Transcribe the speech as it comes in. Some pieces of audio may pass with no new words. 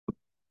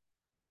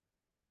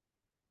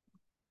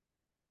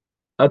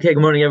Okay,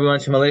 good morning, everyone.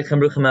 Shalom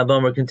Aleichem, Ruchim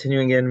Abom. We're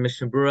continuing in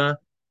Mishna Berura,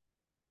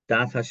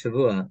 Daf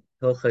Hashavua,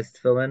 Hilchos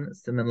Tefillin,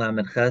 Siman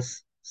Lamed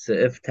Ches,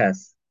 Seif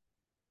Tes.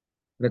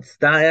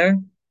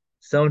 Mitzdayer,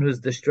 someone who's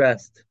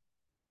distressed.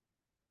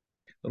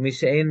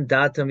 Umishein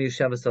Datam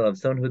Yushavas Alav,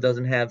 someone who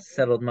doesn't have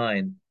settled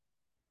mind.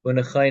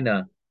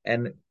 Unechaina,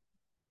 and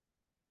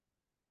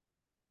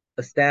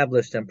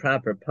established and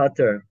proper.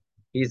 Pater,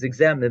 he's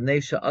exempt.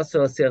 Nesha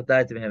also asir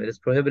daitim him. It is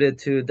prohibited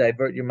to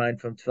divert your mind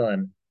from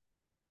Tefillin.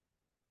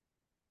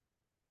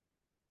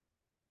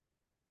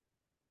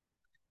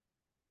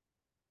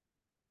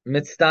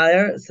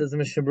 Mitzdayer, says the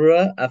Mishna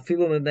Berura,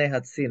 afilu l'nei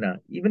hatzina.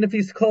 Even if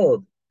he's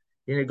cold,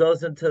 he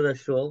goes into the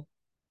shul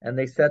and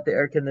they set the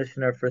air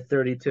conditioner for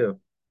 32.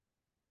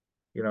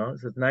 So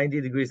it's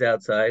 90 degrees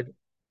outside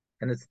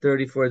and it's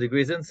 34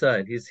 degrees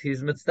inside. He's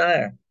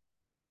mitzdayer.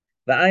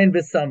 V'ayin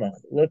b'samach.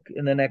 Look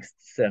in the next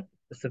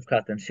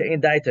sifkatan.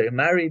 She'in daiter.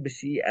 Mari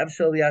b'shi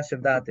evshol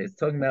yashav date. It's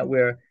talking about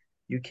where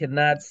you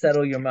cannot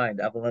settle your mind.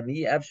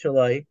 Avalami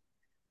evsholoi.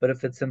 But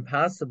if it's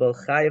impossible,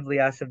 chayiv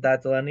liyashav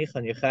date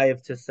lanichon. You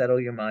chayiv to settle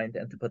your mind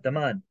and to put them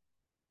on.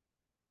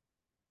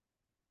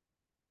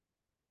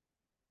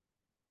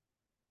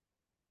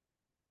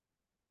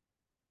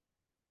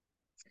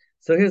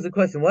 So here's the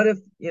question. What if,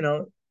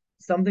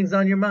 something's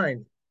on your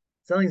mind?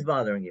 Something's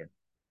bothering you.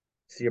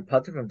 So you're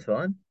putter from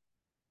tefillin?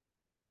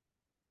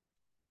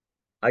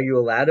 Are you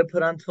allowed to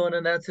put on tefillin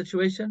in that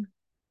situation?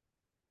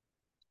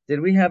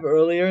 Did we have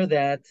earlier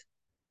that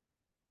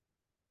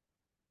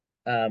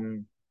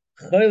choyle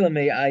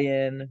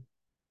ayin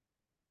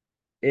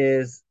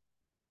is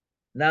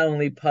not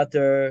only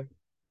putter,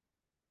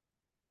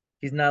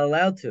 he's not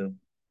allowed to.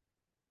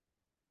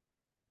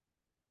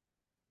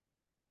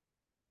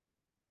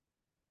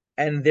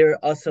 And they're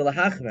also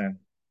lahachmer.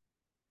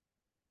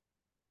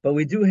 But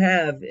we do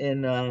have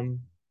in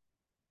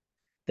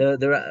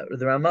the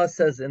Ramah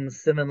says in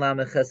Siman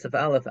Lamed Chesef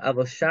Aleph,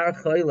 Avo Shar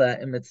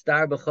Choyle im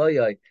Mitzdar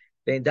B'Choyoy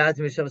Bein Dat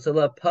Mishav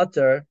Salah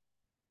Pater.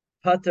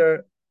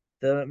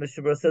 The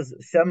Mishnah Berurah says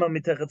Shema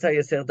Mitachatay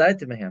Yasir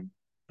Daitim Mehem.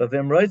 But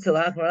Vim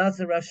Roitzel Achmer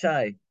Atzin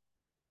Rashai.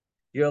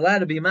 You're allowed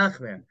to be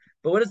machmer.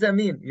 But what does that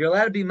mean? You're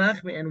allowed to be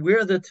machmer and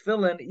wear the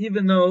tefillin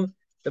even though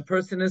the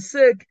person is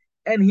sick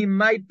and he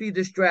might be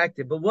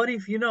distracted. But what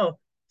if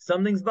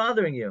something's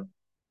bothering you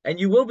and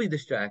you will be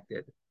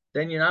distracted?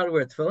 Then you're not to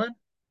wear tefillin?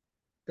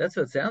 That's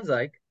what it sounds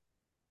like.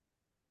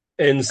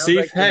 In Sounds Seif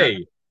like you're not.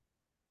 Hey,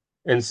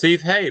 in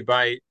Seif Hey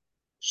by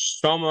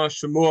Shama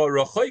Shemua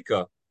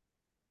Rachoika,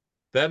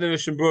 the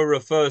Mishnah Berurah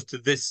refers to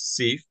this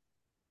Seif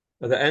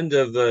at the end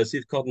of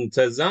Seif Cotton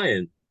Tez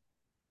Zion.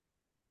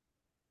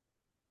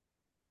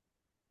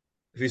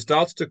 If he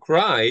starts to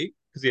cry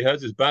because he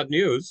hears his bad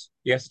news,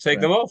 he has to take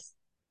Right. them off.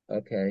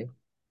 Okay.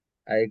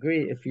 I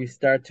agree. If you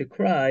start to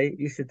cry,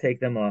 you should take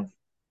them off.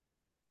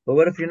 But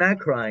what if you're not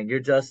crying? You're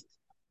just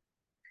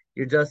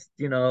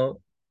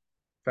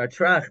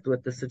vertracht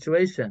with the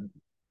situation.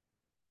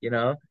 You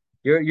know,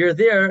 you're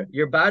there,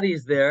 your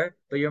body's there,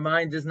 but your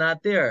mind is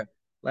not there.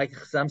 Like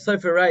Sam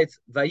Sofer writes,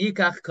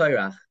 Vayikach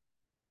Koirach.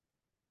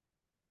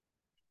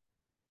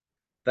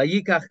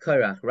 Vayikach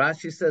Koirach.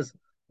 Rashi says,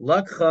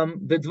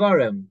 Lakcham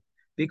Bidvarim.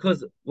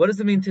 Because what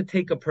does it mean to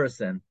take a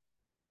person?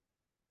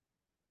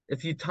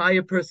 If you tie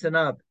a person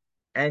up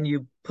and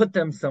you put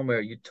them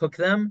somewhere, you took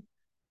them.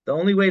 The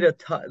only way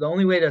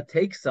to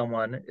take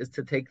someone is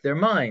to take their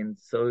mind,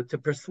 so to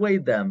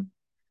persuade them.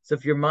 So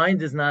if your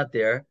mind is not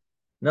there,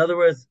 in other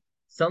words,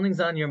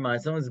 something's on your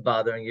mind, something's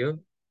bothering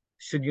you,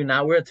 should you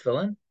not wear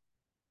tefillin?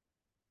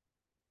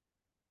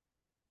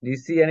 Do you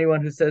see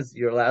anyone who says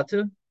you're allowed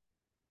to?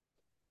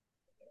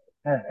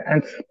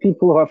 And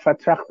people who are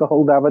vertracht the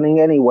whole davening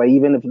anyway,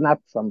 even if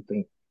not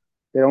something.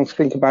 They don't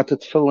think about the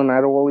tefillin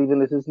at all,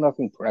 even if there's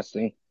nothing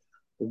pressing.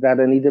 Is that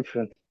any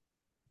different?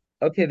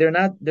 Okay, they're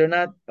not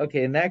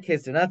okay. In that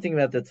case, they're not thinking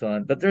about the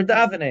tefillin, but they're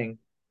davening.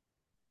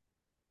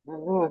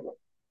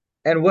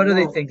 And what do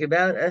they think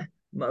about?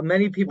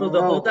 Many people,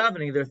 the whole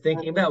davening, they're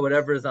thinking about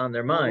whatever is on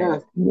their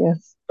mind.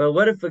 Yes. But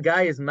what if a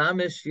guy is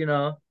mamish,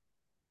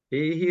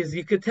 he's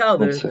you could tell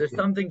One there's second.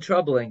 something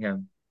troubling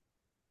him,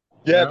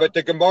 you Yeah, know? but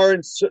the Gemara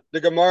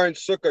in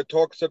Sukkah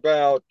talks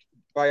about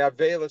by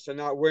Avelis and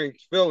not wearing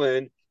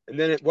tefillin, and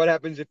then what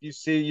happens if you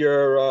see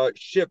your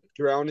ship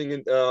drowning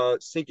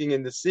and sinking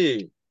in the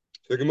sea?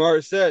 The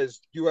Gemara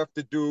says you have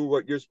to do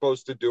what you're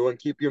supposed to do and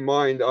keep your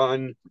mind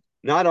on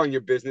not on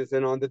your business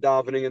and on the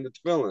davening and the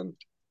tefillin.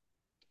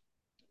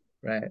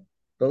 Right.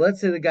 But let's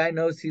say the guy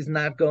knows he's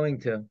not going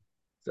to.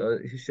 So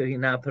should he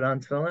not put on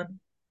tefillin?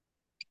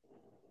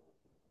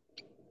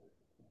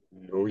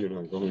 No, you're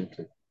not going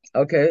to.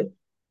 Okay,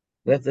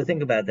 we have to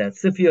think about that.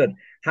 Sifyud,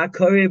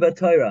 Hakori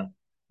B'Torah,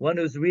 one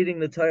who's reading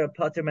the Torah,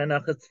 Pater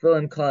Menachat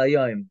Tefillin Kol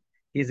Hayoim.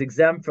 He's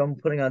exempt from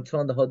putting on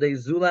tefillin the whole day.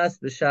 Zulas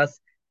B'Shas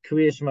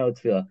Kriya Shema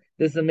Tefillah.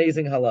 This is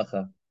amazing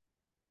halacha.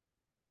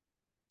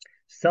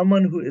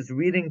 Someone who is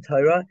reading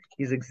Torah,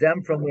 he's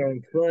exempt from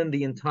wearing tefillin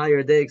the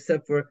entire day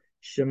except for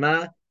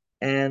Shema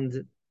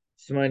and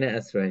Shemona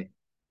Esrei.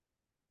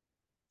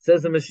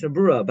 Says the Mishnah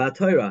Berura about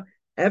Torah,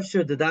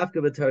 Efshar the dafka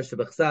b'tar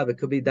shebachsav. It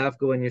could be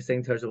dafka when you're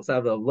saying tar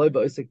shebachsav. Loy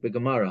ba'osik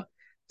b'gemara.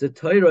 The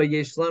Torah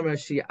yesh lamer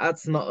she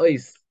atzma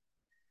ois.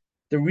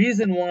 The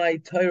reason why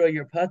Torah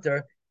your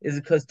pater is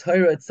because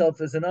Torah itself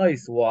is an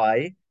ois.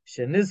 Why?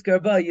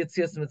 Shenizkar ba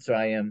yitzias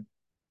mitzrayim.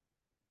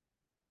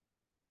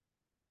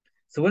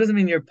 So what does it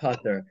mean you're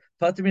pater?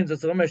 Pater means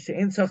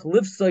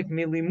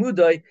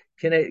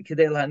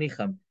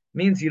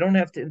means you don't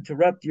have to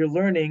interrupt your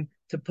learning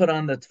to put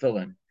on the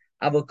tefillin.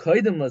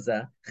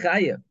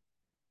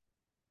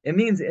 It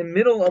means in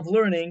middle of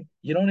learning,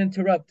 you don't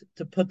interrupt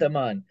to put them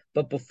on.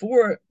 But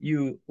before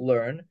you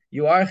learn,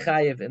 you are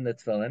chayiv in the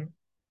tefillin.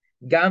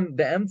 Gam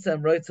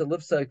be'emtzem roitza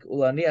lifsak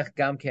ulaniach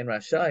gam ken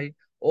rashai.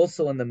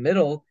 Also in the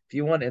middle, if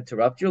you want to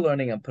interrupt your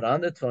learning and put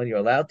on the tefillin, you're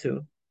allowed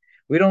to.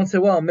 We don't say,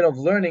 well, in the middle of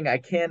learning, I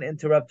can't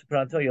interrupt to put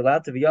on tefillin. You're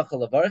allowed to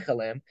v'yachal avarich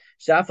alem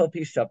shafal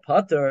pi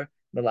shapater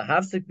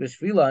melahavsik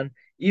b'shvilan.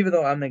 Even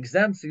though I'm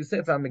exempt, so you say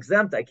if I'm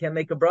exempt, I can't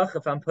make a bracha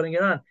if I'm putting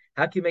it on.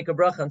 How can you make a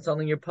bracha on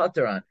something you're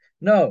pater on?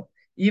 No.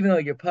 Even though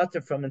you're pater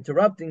from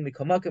interrupting,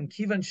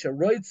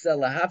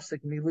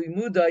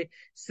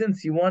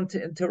 since you want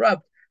to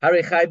interrupt,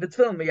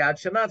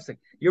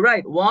 you're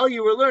right. While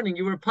you were learning,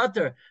 you were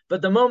pater,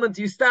 but the moment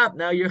you stop,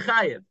 now you're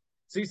chayiv.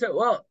 So you said,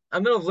 well, I'm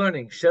in the middle of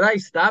learning. Should I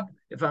stop?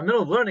 If I'm in the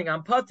middle of learning,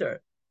 I'm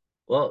pater.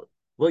 Well,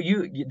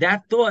 you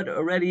that thought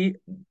already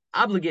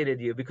obligated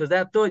you because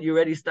that thought you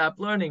already stopped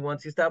learning.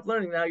 Once you stop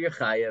learning, now you're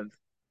chayiv.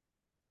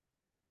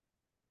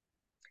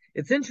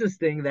 It's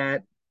interesting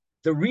that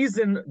the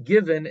reason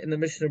given in the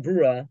Mishnah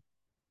Berura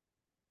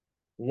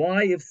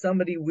why if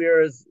somebody's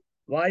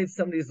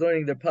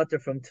learning their pater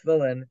from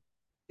tefillin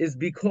is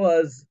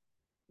because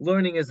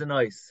learning is an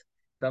ice.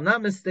 If I'm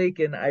not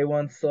mistaken, I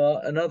once saw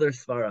another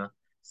svara.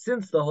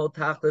 Since the whole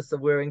tachlis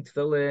of wearing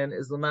tefillin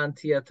is l'man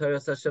tia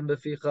Torah Hashem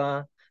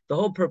beficha, the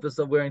whole purpose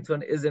of wearing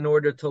tefillin is in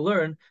order to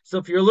learn. So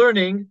if you're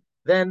learning,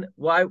 then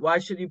why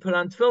should you put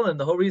on tefillin?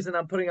 The whole reason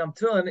I'm putting on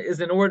tefillin is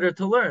in order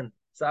to learn.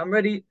 So I'm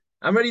already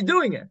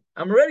doing it.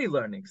 I'm already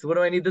learning. So what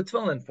do I need the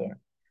tefillin for?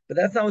 But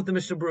that's not what the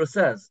Mishnah Berura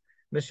says.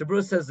 Mishnah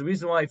Berura says the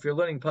reason why if you're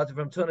learning pater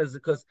from tefillin is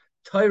because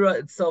Torah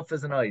itself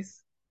is an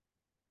ice.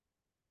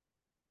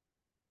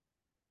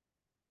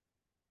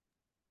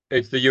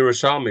 It's the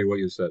Yerushalmi, what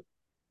you said.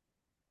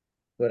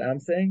 What I'm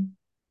saying?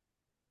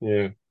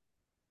 Yeah.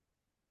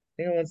 I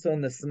think I once saw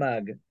in the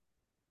Smag.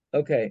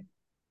 Okay.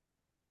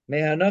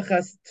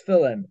 Mehanachas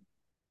tefillin.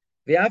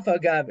 V'af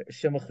agav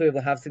shemechuyev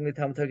lahavsik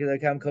mitam torah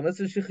kam kol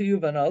mitzvah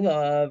shechiyuv an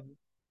olav.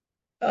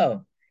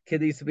 Oh,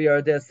 kedis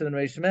b'yardes and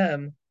reish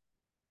mem.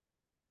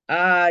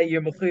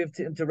 You're mechuyev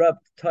to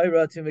interrupt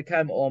Torah to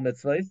mekayim all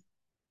mitzvahs.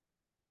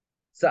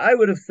 So I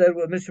would have said,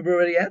 well, Mishnah Berura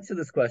already answered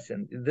this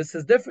question. This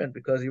is different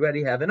because you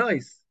already have an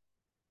ice.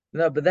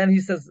 No, but then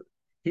he says,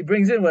 he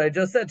brings in what I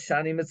just said,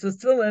 Shani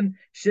mitzvahs tefillin,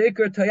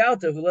 sheker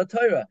toyalta hula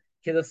Torah.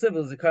 This is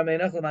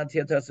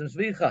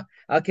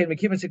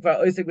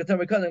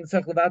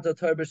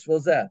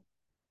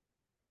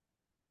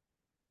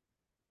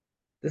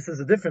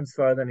a different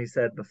svara than he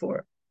said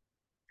before.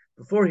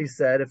 Before he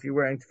said, if you're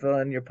wearing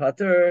tefillin, you're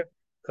pater,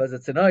 because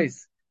it's an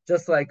ice.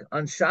 Just like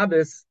on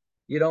Shabbos,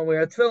 you don't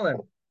wear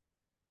tefillin.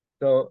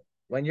 So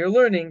when you're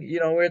learning, you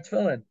don't wear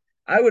tefillin.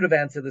 I would have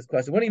answered this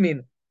question. What do you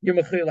mean? You're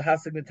mechuyel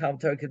lahasik mitam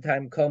Torah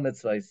k'tayim kol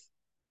mitzvahs.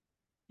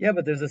 Yeah,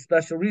 but there's a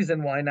special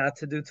reason why not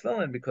to do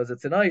tefillin, because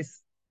it's an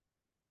ice.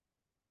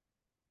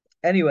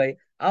 Anyway,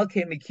 al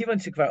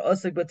mikivan shekvar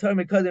osik b'tor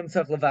mikodim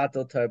tzach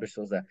levatel Torah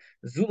b'shul zeh.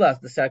 Zulach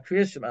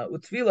d'sakriya shema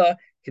u'tfila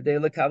k'dei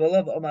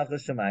lekabalav omach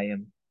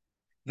l'shemayim.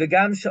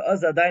 V'gam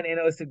she'oz adayin ein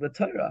osik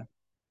b'Torah.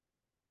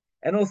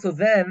 And also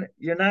then,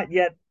 you're not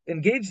yet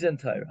engaged in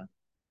Torah.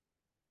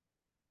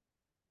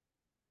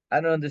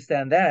 I don't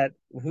understand that.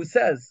 Who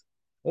says?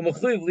 You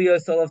have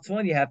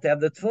to have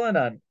the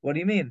tefillin on. What do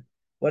you mean?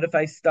 What if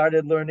I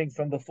started learning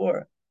from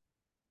before?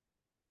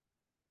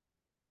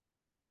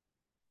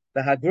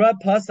 The Hagra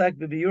Pasak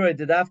b'Berura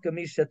didafka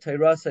misha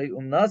Torasai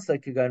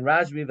umnasa kigan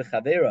Rajbi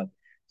v'chavera.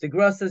 The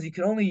Gra says you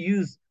can only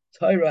use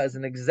Torah as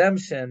an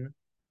exemption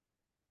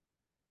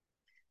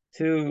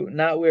to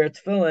not wear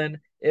tefillin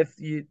if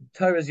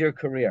Torah is your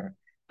career.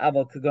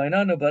 Aval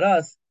kagoinanu, but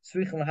us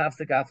tzrichim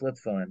lahafsik afla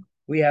tefillin.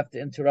 We have to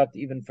interrupt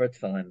even for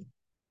tefillin.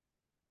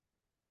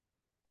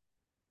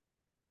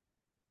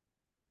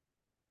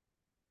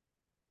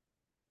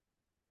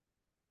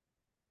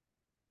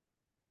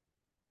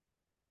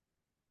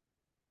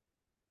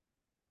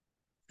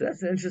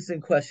 That's an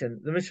interesting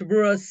question. The Mishnah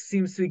Berura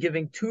seems to be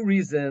giving two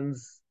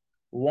reasons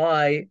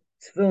why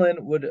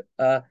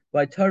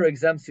why Torah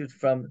exempts you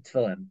from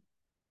tefillin.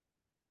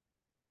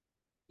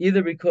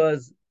 Either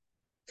because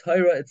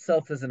Torah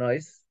itself is an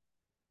ice.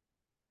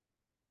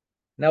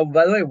 Now,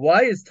 by the way,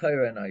 why is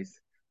Torah an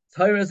ice?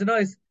 Torah is an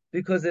ice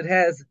because it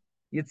has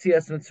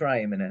Yitzias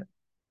Mitzrayim in it.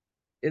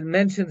 It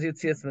mentions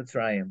Yitzias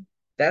Mitzrayim.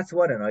 That's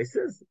what an ice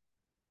is.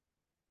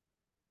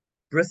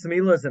 Bris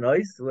Milah is an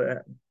ice.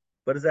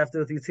 What does that have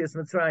to do with Yitzias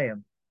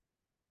Mitzrayim?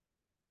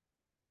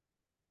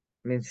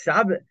 I mean,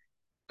 Shabbat,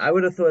 I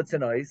would have thought it's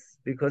an ice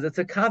because it's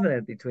a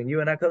covenant between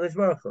you and HaKadosh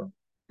Baruch Hu.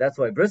 That's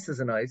why bris is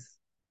an ice.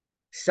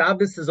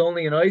 Shabbos is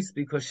only an ois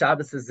because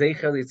Shabbos is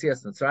Zeicher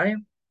L'Yitzias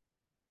Mitzrayim.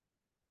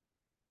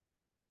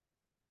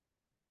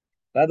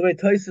 By the way,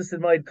 Toysus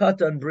in Moed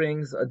Katan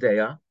brings a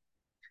deya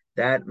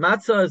that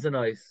matzah is an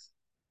ois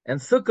and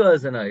sukkah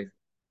is an ois.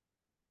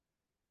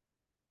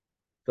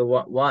 So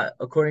what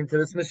according to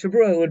this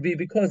Mishabura, it would be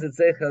because it's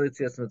Zeicher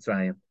L'Yitzias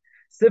Mitzrayim.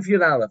 Sif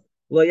Yud Aleph,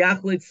 Lo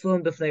Yachlit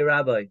Tefillin B'fnei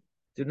Rabbi.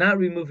 Do not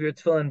remove your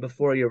tefillin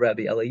before your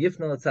Rebbe. Ela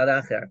Yifna L'Tzad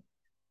Acher.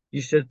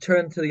 You should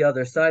turn to the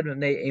other side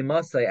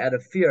out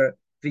of fear.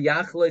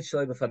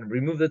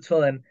 Remove the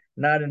tefillin,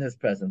 not in his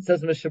presence.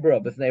 Says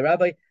Mishabura, B'fnei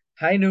Rabbi,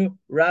 Hainu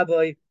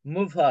Rabbi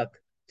Muvhak,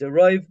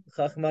 Deroiv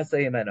Chachma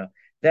Seyimena.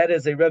 That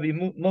is a Rabbi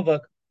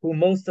Muvhak who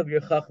most of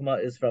your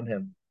Chachma is from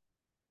him.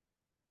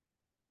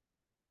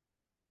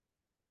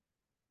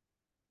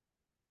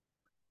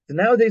 So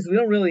nowadays we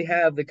don't really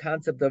have the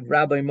concept of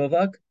Rabbi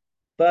Muvhak,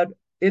 but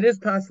it is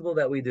possible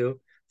that we do.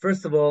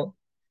 First of all,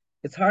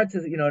 it's hard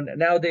to,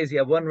 nowadays you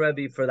have one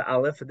Rebbe for the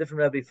Aleph, a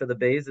different Rebbe for the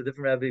Beis, a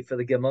different Rebbe for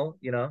the Gimel,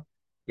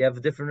 You have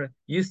a different,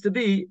 used to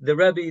be, the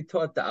Rebbe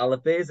taught the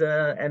Aleph Beis,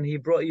 and he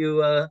brought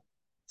you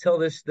till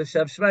the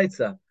Shev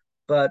Shvaitza.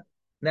 But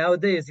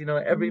nowadays,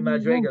 every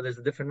Madrega, there's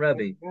a different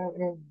Rebbe.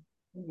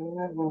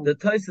 The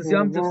Taisus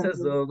Yom Tov says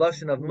the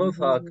Lashon of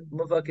Muvhak.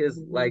 Muvhak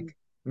is like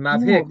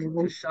Mavhik,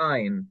 to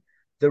shine.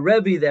 The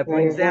Rebbe that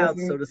brings out,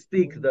 so to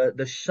speak,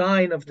 the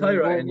shine of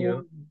Torah in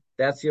you,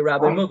 that's your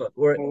Rabbi Muvhak.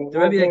 Or the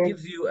Rebbe that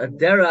gives you a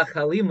derech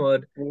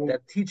halimud,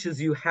 that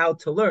teaches you how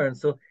to learn.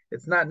 So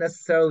it's not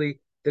necessarily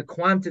the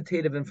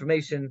quantitative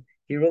information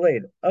he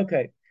relayed.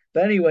 Okay.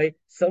 But anyway,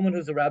 someone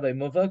who's a Rabbi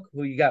Muvhak,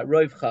 who you got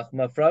Roiv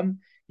Chachma from,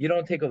 you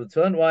don't take over the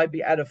tefillin. Why?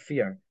 Be out of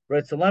fear.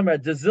 Right? So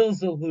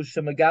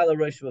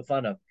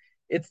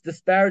it's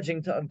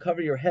disparaging to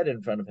uncover your head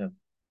in front of him.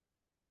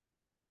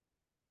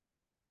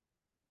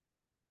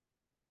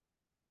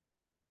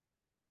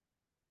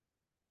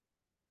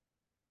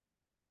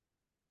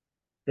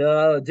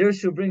 The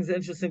Dirshu brings an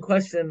interesting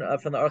question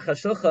from the Aruch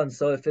HaShulchan.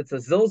 So if it's a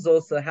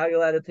zilzul, so how are you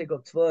allowed to take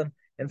off tefillin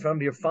in front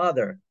of your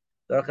father?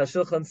 The Aruch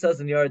HaShulchan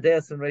says in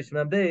Yeredeus and Reish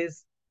Mem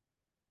Beis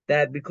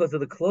that because of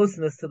the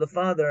closeness to the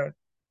father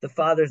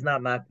is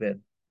not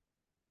makbid.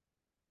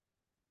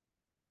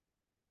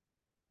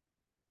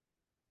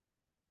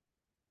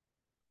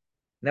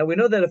 Now we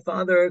know that a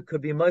father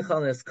could be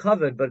moichal and is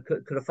covered, but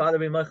could a father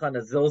be moichal and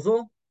a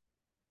zilzul?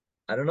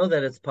 I don't know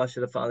that it's pasha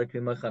the father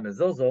could be moichal and a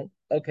zilzul.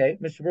 Okay,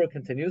 Mishabura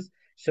continues.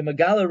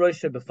 Shemagala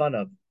roisha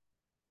b'fanav.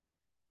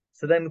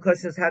 So then the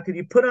question is, how could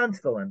you put on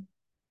tefillin?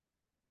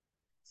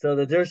 So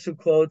the Dirshu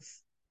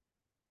quotes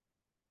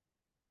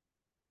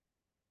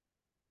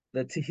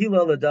the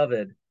Tehillah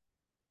LeDavid,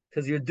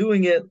 because you're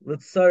doing it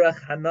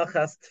l'tzarach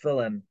hanachas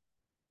tefillin.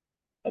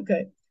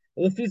 Okay.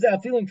 Well, if he's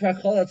feeling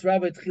pracholatz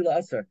rabbi tchila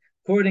aser.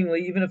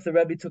 Accordingly, even if the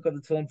Rebbe took off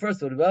the tefillin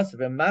first, it would be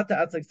aser. Mata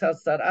atzak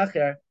tzad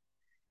acher.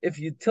 If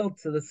you tilt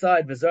to the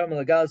side, v'zar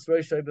malagalas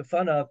roishay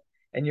b'fanav,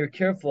 and you're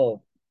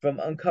careful from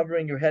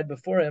uncovering your head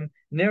before him,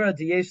 nira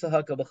diyesh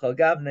lahaka b'chal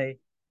gavnei.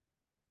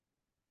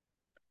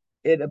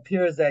 It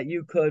appears that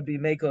you could be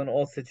meko in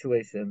all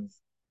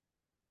situations.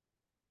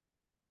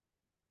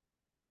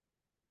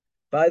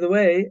 By the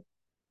way,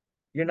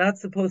 you're not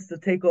supposed to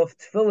take off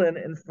tefillin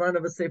in front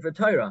of a Sefer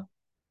Torah.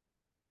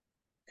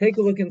 Take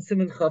a look in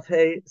Siman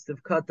Chafhei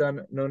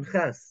Sivkatan Nun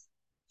Ches.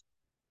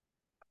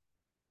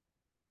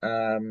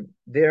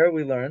 There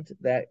we learned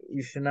that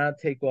you should not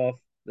take off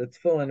the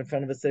tefillin in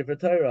front of a Sefer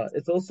Torah.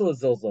 It's also a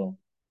zilzal.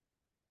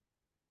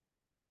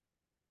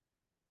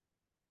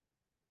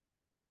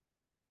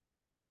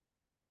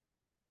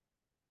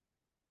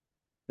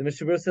 The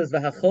Mishabur says,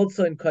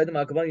 "V'hacholtzo in koydem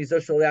akavan yizor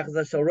shol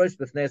yachaz shel rosh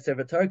b'fnei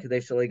Sefer Torah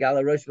kadei shol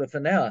yigala rosh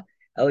b'fnei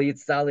el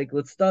yitzalik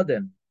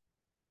l'tztadin."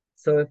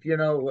 So if you're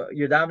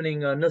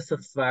davening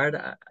nusach svard,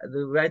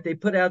 right? They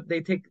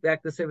take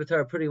back the Sefer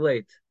Torah pretty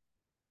late,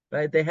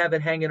 right? They have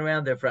it hanging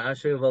around there for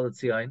Asher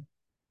V'Letzion.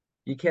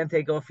 You can't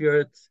take off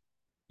your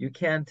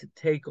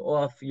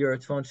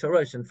tefillin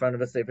shorosh in front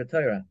of a Sefer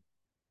Torah.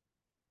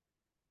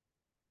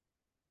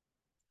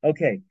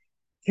 Okay,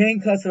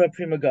 Kain Kasav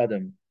Prima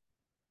Gadim.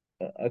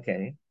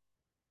 Okay.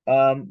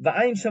 If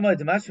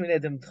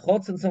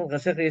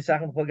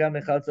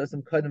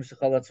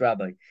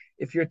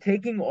you're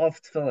taking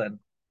off tefillin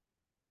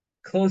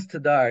close to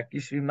dark, you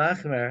should be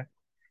machmer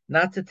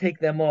not to take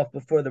them off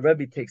before the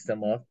Rebbe takes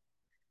them off.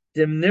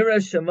 Okay,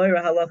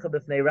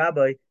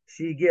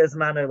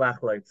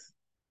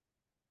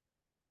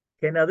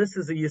 now this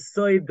is a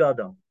Yisoid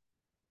Gadol.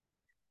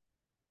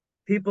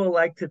 People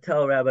like to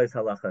tell rabbis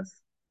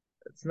halachas.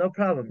 It's no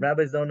problem.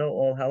 Rabbis don't know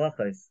all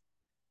halachas.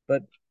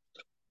 But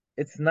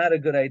it's not a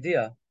good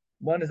idea.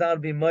 One is not to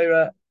be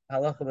moira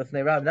halacha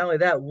b'fnei Rabbi. Not only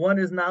that, one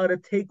is now to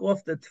take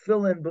off the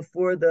tefillin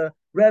before the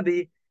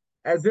Rebbe,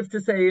 as if to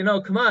say,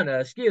 come on,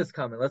 Shkia is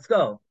coming, let's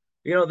go.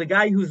 The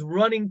guy who's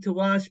running to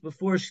wash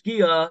before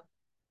Shkia,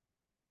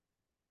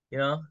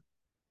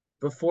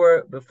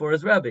 before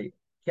his Rebbe.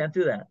 Can't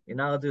do that. You're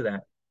not allowed to do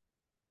that.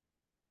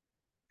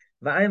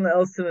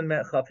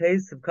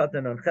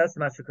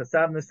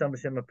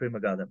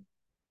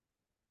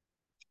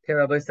 Okay,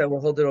 Rabbi said we'll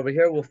hold it over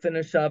here. We'll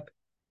finish up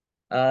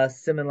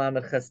Siman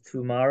Lamed Ches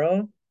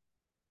tomorrow.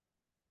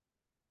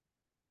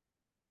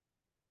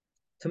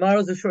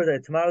 Tomorrow's a short day.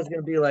 Tomorrow's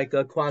gonna be like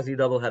a quasi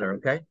doubleheader.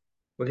 Okay,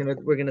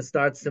 we're gonna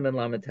start Siman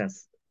Lamed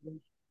Tes.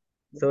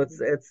 So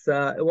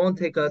it won't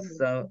take us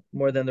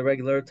more than the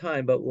regular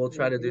time, but we'll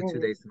try to do 2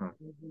 days tomorrow.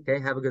 Okay,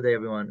 have a good day,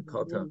 everyone.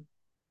 Call to.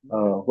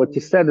 What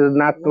you said is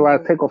not allowed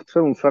to take off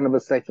tefillin in front of a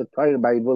Seif Torah by